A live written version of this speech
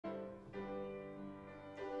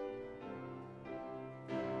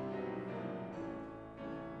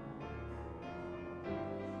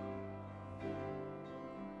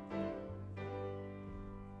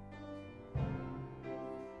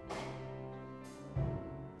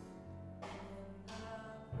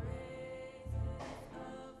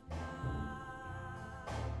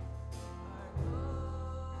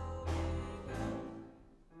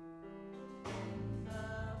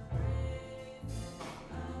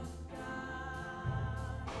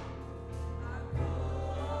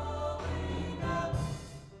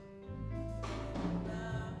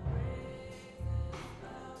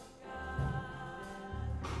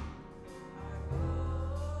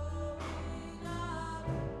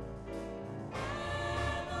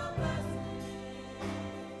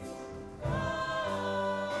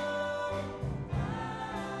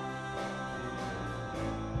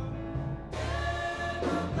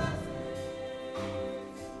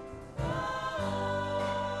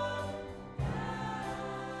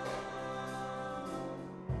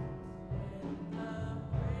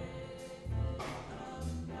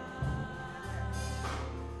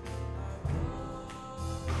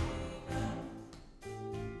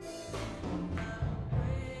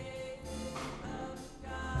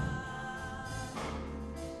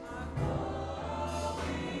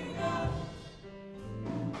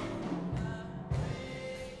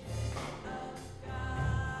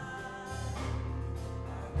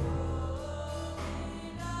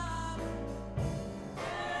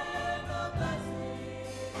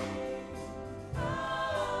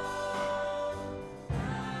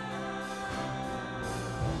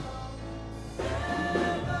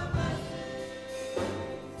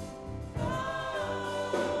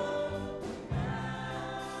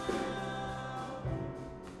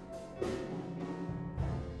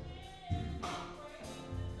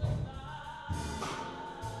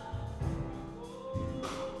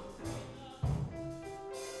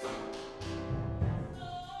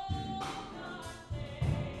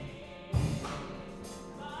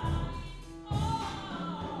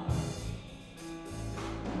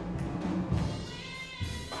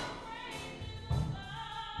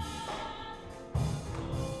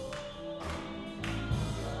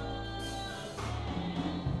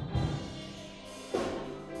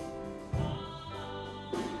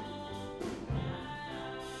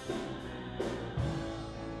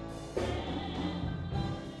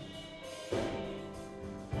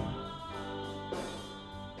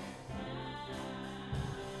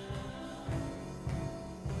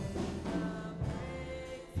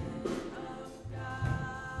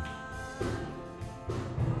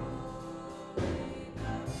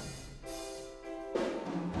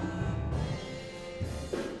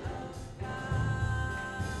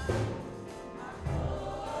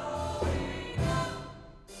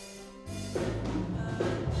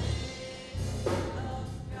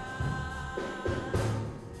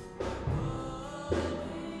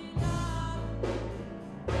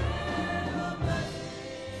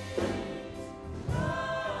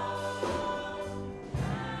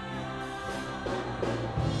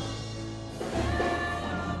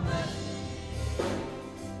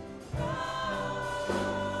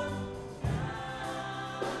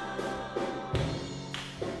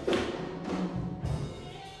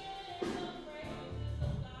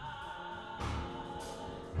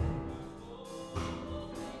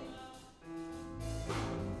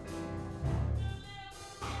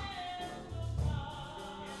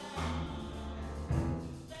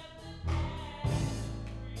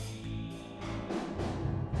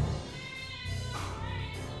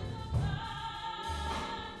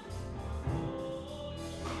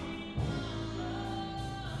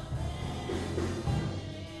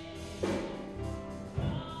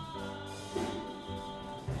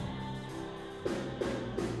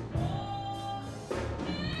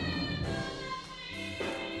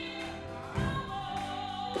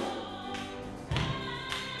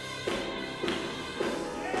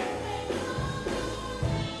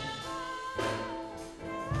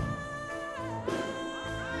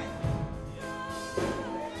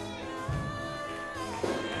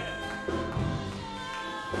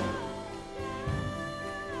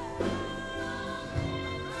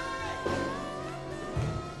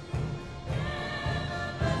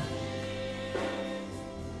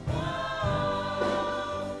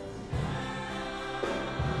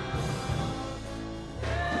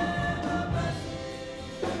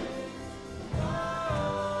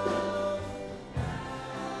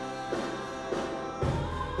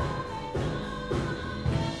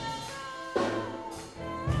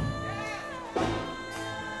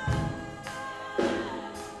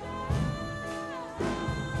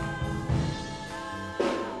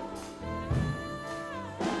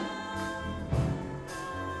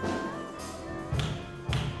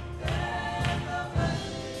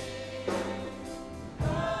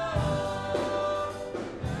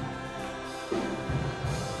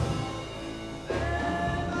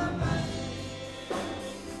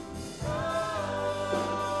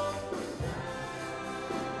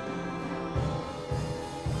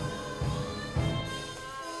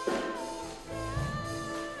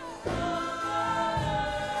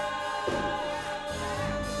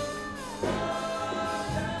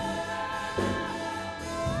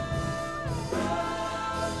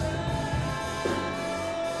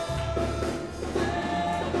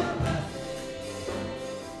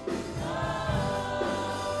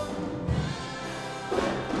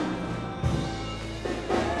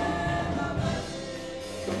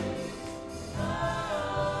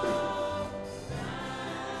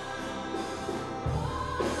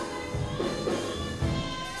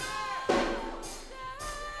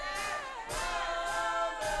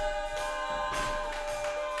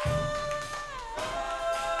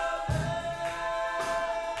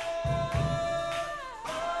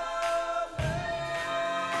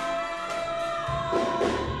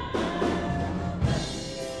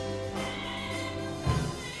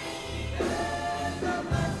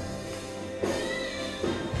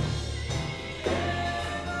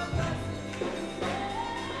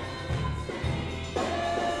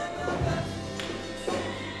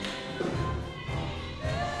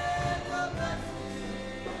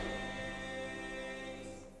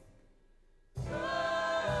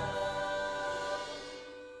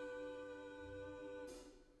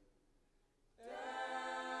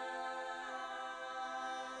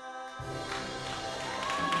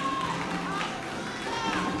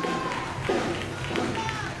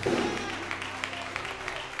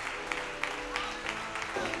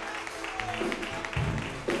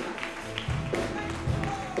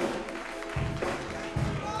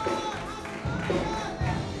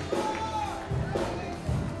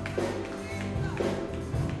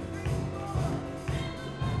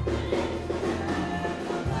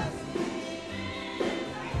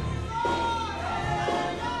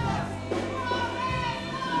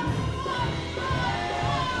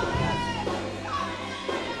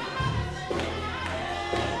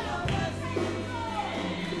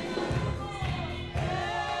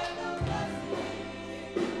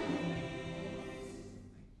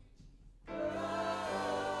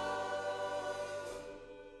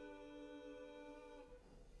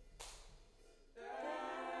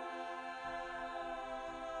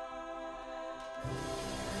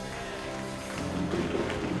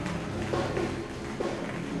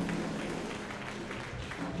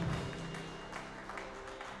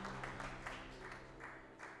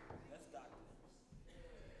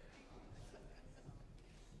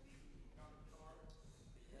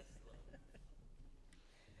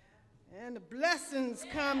And the blessings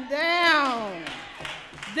come down.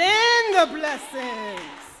 Then the blessings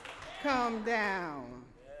come down.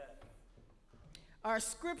 Our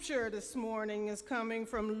scripture this morning is coming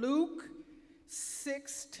from Luke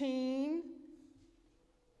 16,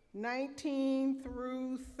 19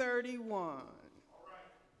 through 31.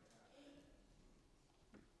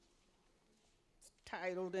 It's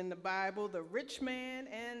titled in the Bible, The Rich Man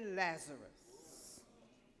and Lazarus.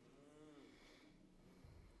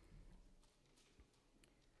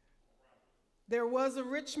 There was a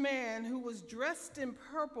rich man who was dressed in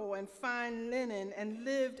purple and fine linen and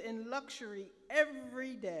lived in luxury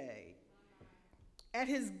every day. At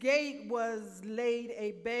his gate was laid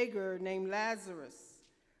a beggar named Lazarus,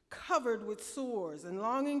 covered with sores and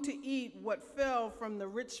longing to eat what fell from the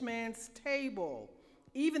rich man's table.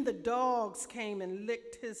 Even the dogs came and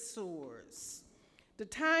licked his sores. The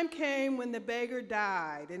time came when the beggar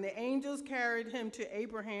died, and the angels carried him to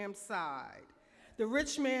Abraham's side. The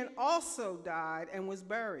rich man also died and was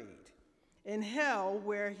buried. In hell,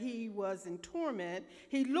 where he was in torment,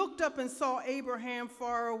 he looked up and saw Abraham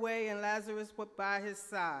far away and Lazarus by his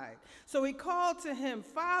side. So he called to him,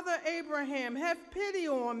 "Father Abraham, have pity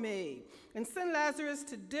on me, and send Lazarus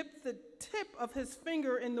to dip the tip of his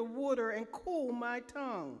finger in the water and cool my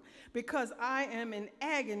tongue, because I am in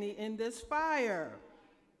agony in this fire."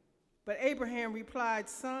 But Abraham replied,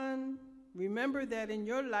 "Son, remember that in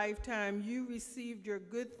your lifetime you received your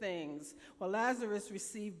good things, while Lazarus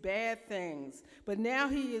received bad things. But now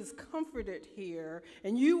he is comforted here,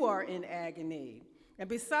 and you are in agony. And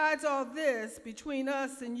besides all this, between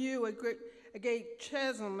us and you a great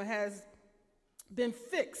chasm has been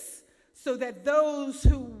fixed, so that those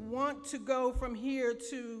who want to go from here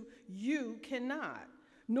to you cannot,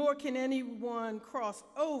 nor can anyone cross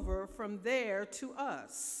over from there to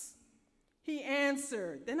us." He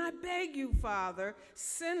answered, "Then I beg you, Father,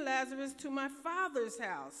 send Lazarus to my father's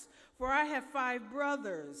house, for I have 5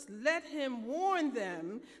 brothers. Let him warn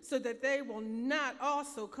them so that they will not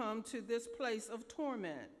also come to this place of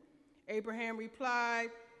torment." Abraham replied,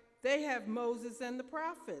 "They have Moses and the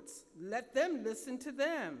prophets. Let them listen to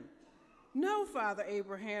them." "No, Father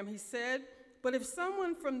Abraham," he said, "but if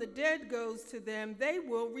someone from the dead goes to them, they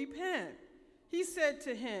will repent." He said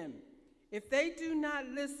to him, "If they do not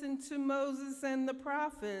listen to Moses and the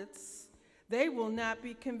prophets, they will not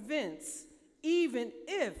be convinced, even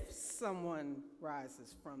if someone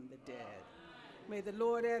rises from the dead." May the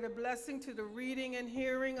Lord add a blessing to the reading and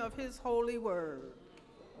hearing of his holy word.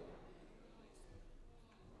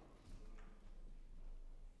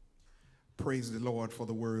 Praise the Lord for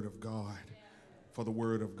the word of God. For the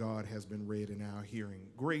word of God has been read in our hearing.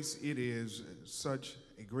 Grace, it is such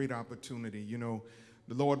a great opportunity. You know,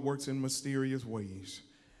 the Lord works in mysterious ways.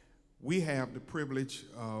 We have the privilege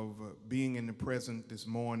of being in the presence this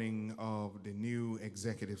morning of the new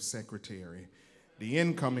executive secretary, the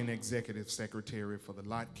incoming executive secretary for the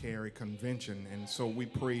Lot Carey Convention. And so we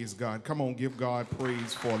praise God. Come on, give God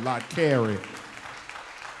praise for Lot Carey.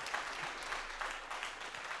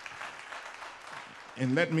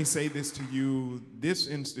 And let me say this to you, this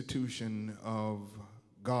institution of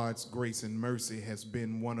God's grace and mercy has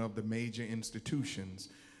been one of the major institutions.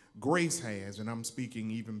 Grace has, and I'm speaking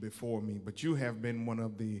even before me, but you have been one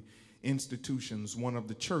of the institutions, one of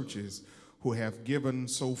the churches who have given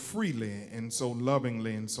so freely and so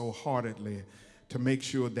lovingly and so heartedly to make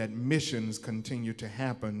sure that missions continue to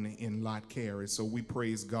happen in Lot Carey. So we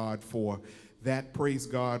praise God for that. Praise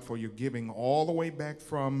God for your giving all the way back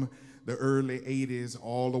from the early 80s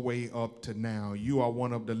all the way up to now. You are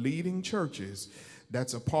one of the leading churches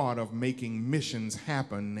that's a part of making missions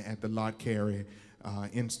happen at the Lot Carey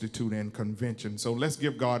Institute and Convention. So let's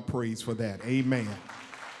give God praise for that. Amen.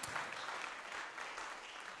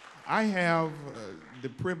 I have the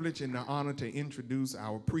privilege and the honor to introduce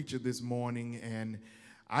our preacher this morning, and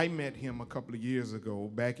I met him a couple of years ago,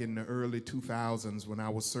 back in the early 2000s when I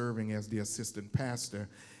was serving as the assistant pastor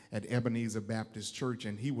at Ebenezer Baptist Church,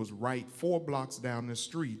 and he was right 4 blocks down the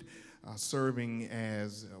street serving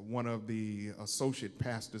as one of the associate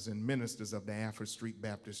pastors and ministers of the Alfred Street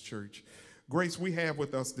Baptist Church. Grace, we have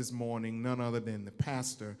with us this morning none other than the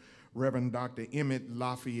pastor, Reverend Dr. Emmett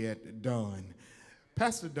Lafayette Dunn.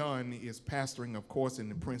 Pastor Dunn is pastoring, of course, in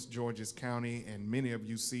the Prince George's County, and many of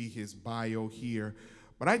you see his bio here.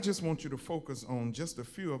 But I just want you to focus on just a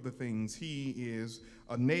few of the things. He is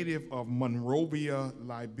a native of Monrovia,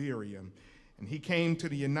 Liberia. And he came to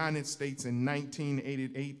the United States in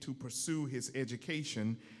 1988 to pursue his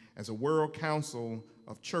education as a World Council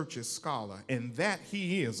of Churches scholar. And that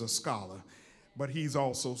he is a scholar, but he's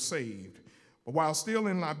also saved. But while still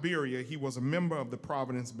in Liberia, he was a member of the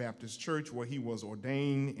Providence Baptist Church, where he was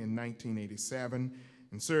ordained in 1987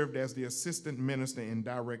 and served as the assistant minister and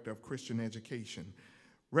director of Christian education.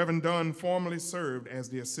 Reverend Dunn formerly served as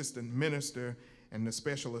the assistant minister and the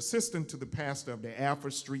special assistant to the pastor of the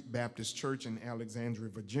Alfred Street Baptist Church in Alexandria,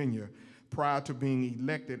 Virginia, prior to being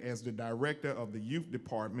elected as the director of the youth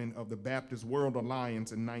department of the Baptist World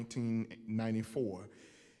Alliance in 1994.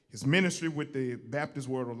 His ministry with the Baptist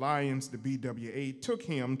World Alliance, the BWA, took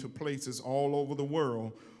him to places all over the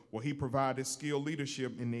world where he provided skilled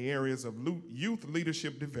leadership in the areas of youth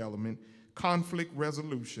leadership development, conflict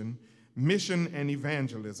resolution, mission and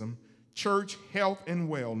evangelism, church health and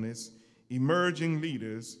wellness, emerging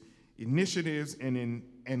leaders, initiatives,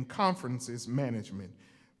 and conferences management.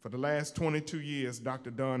 For the last 22 years,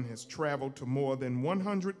 Dr. Dunn has traveled to more than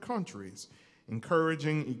 100 countries,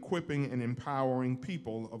 encouraging, equipping, and empowering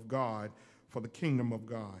people of God for the kingdom of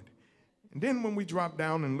God. And then when we drop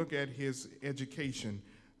down and look at his education,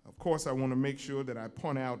 of course, I want to make sure that I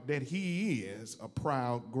point out that he is a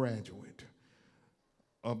proud graduate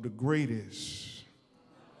of the greatest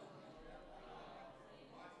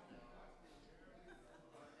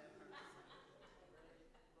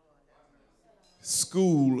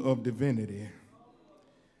School of Divinity,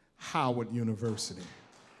 Howard University.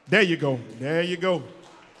 There you go. There you go.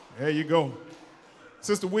 There you go.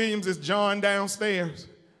 Sister Williams, is John downstairs?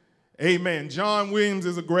 Amen. John Williams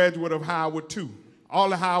is a graduate of Howard too. All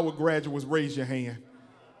the Howard graduates, raise your hand.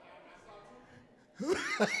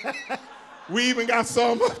 We even got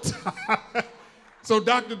some up top. So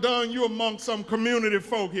Dr. Dunn, you're among some community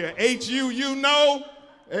folk here. HU, you know?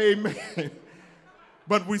 Amen.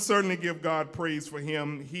 But we certainly give God praise for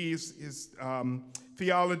him. His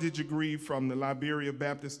theology degree from the Liberia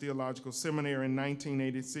Baptist Theological Seminary in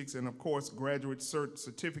 1986, and of course, graduate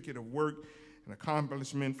certificate of work and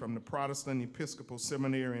accomplishment from the Protestant Episcopal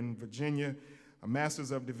Seminary in Virginia, a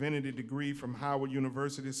Master's of Divinity degree from Howard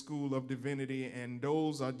University School of Divinity, and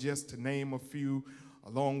those are just to name a few,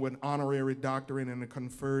 along with honorary doctorate and a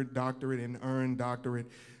conferred doctorate and earned doctorate.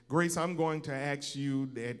 Grace, I'm going to ask you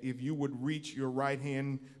that if you would reach your right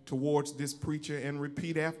hand towards this preacher and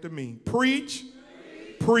repeat after me. Preach,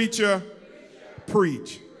 preacher,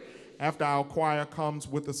 preach. After our choir comes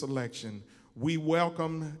with a selection, we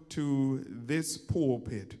welcome to this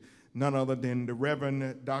pulpit none other than the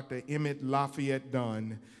Reverend Dr. Emmett Lafayette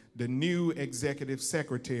Dunn, the new executive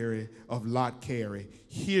secretary of Lot Carey.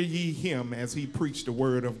 Hear ye him as he preached the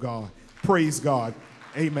word of God. Praise God.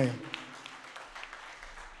 Amen.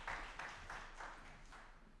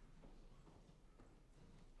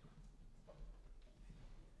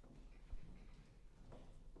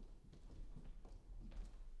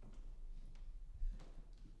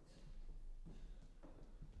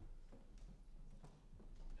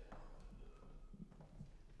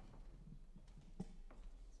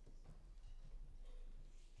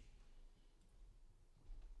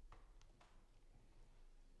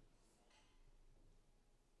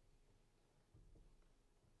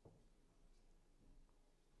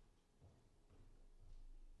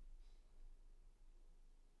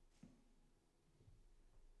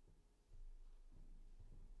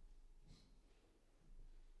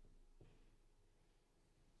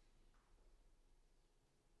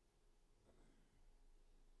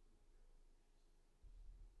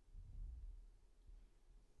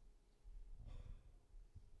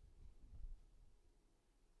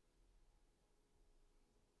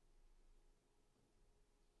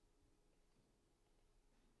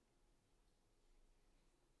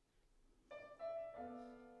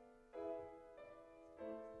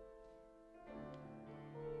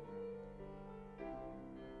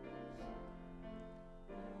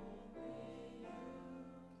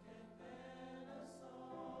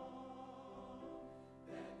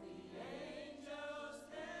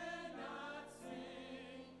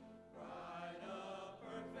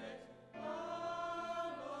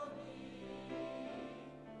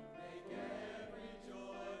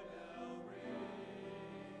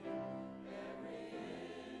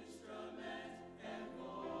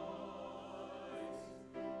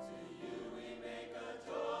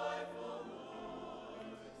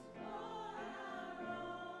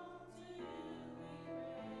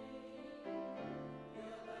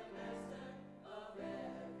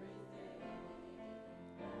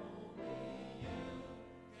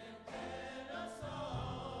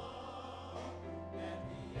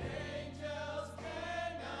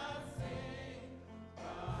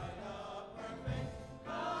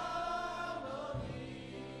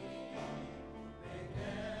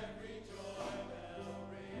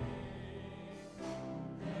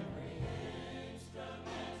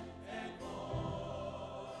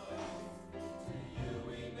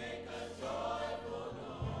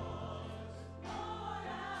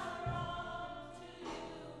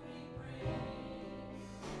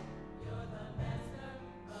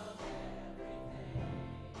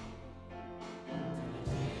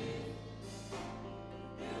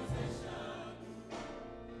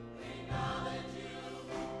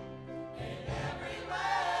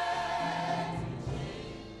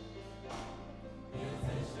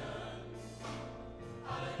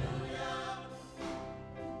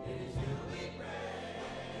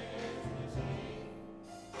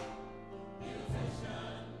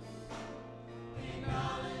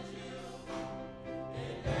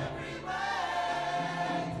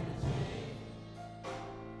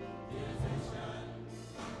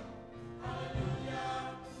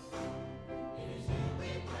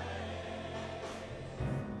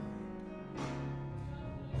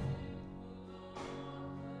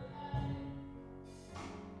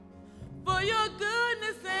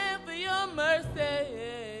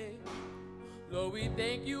 Lord, we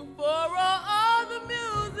thank you for all the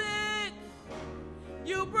music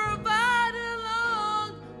you provided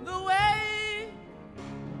along the way.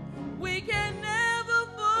 We can never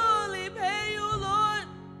fully pay you, Lord,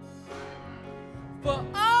 for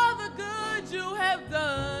all the good you have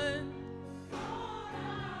done.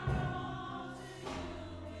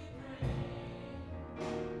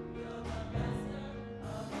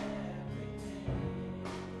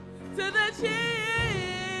 To the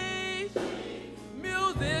chief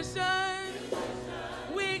musician,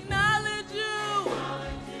 we acknowledge you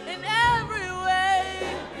in every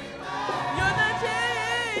way. You're the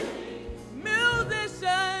chief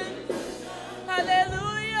musician.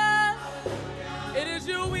 Hallelujah. It is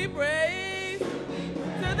you we praise.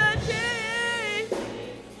 To the chief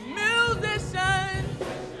musician,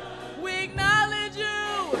 we acknowledge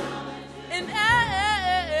you in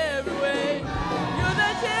every way. You're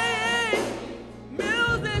the chief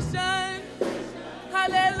musician.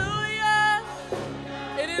 Hallelujah.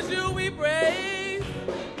 It is you we praise.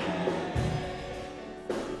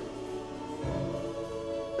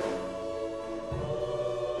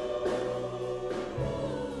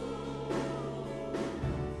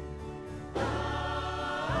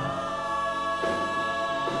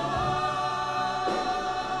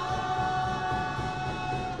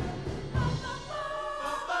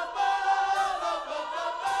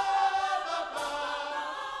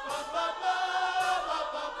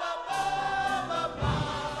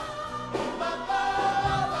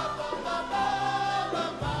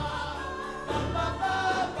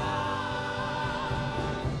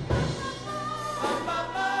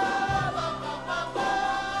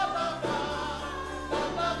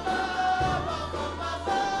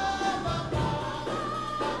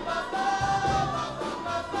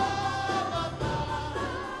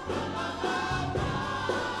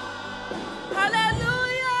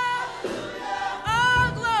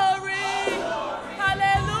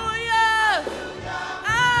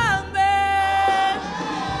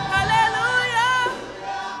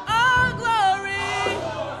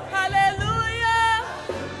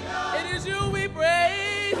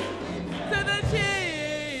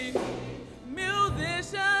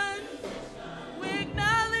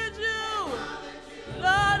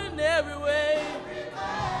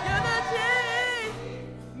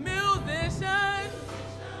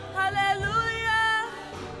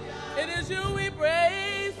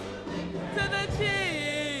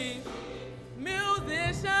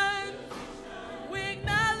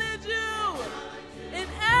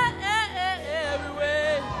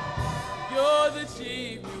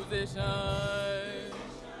 Chief musician.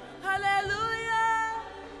 Hallelujah.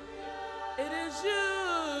 It is you.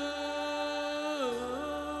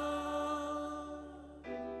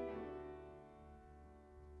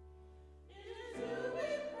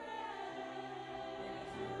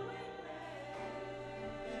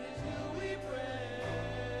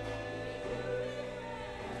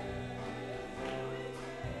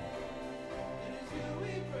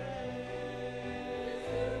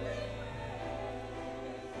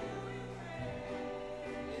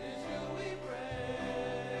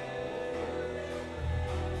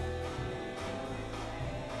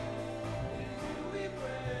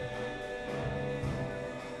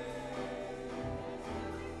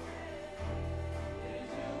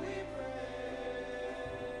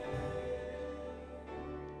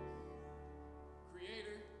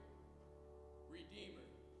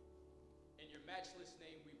 Matchless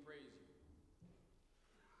name we praise you.